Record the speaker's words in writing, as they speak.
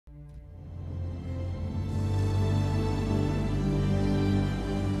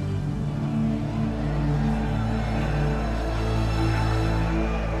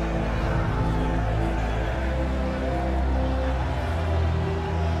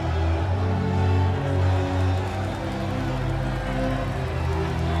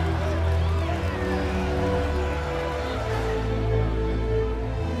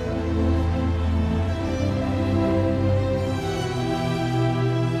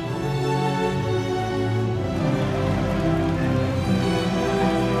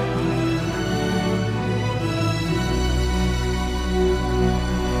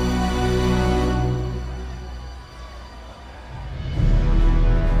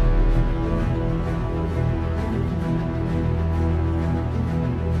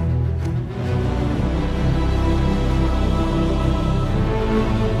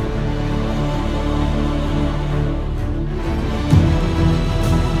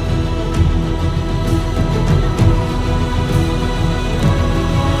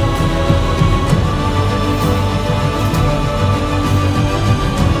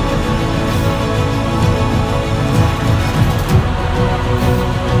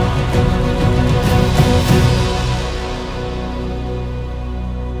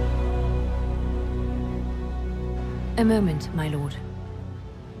A moment, my lord.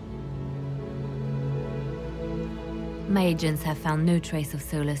 My agents have found no trace of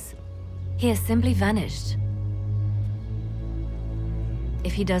Solus. He has simply vanished.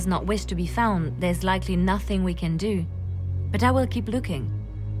 If he does not wish to be found, there's likely nothing we can do. But I will keep looking.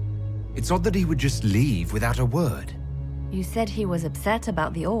 It's odd that he would just leave without a word. You said he was upset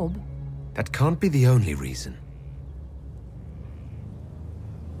about the orb. That can't be the only reason.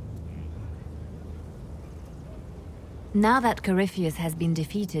 Now that Corypheus has been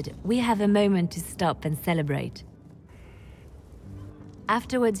defeated, we have a moment to stop and celebrate.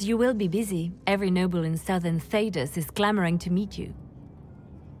 Afterwards, you will be busy. Every noble in southern Thedas is clamoring to meet you.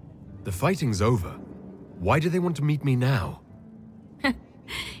 The fighting's over. Why do they want to meet me now?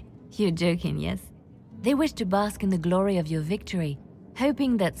 You're joking, yes? They wish to bask in the glory of your victory,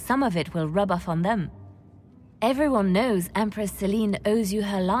 hoping that some of it will rub off on them. Everyone knows Empress Selene owes you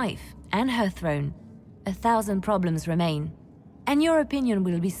her life and her throne. 1,000 problems remain, and your opinion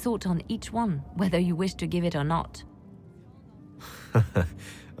will be sought on each one, whether you wish to give it or not.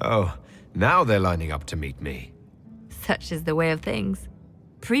 Oh, now they're lining up to meet me. Such is the way of things.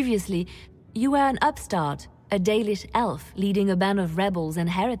 Previously, you were an upstart, a Dalish elf leading a band of rebels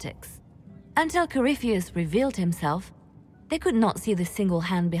and heretics. Until Corypheus revealed himself, they could not see the single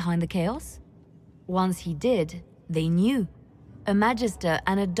hand behind the chaos. Once he did, they knew. A Magister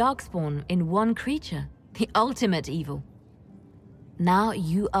and a Darkspawn in one creature, the ultimate evil. Now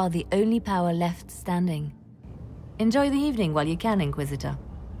you are the only power left standing. Enjoy the evening while you can, Inquisitor.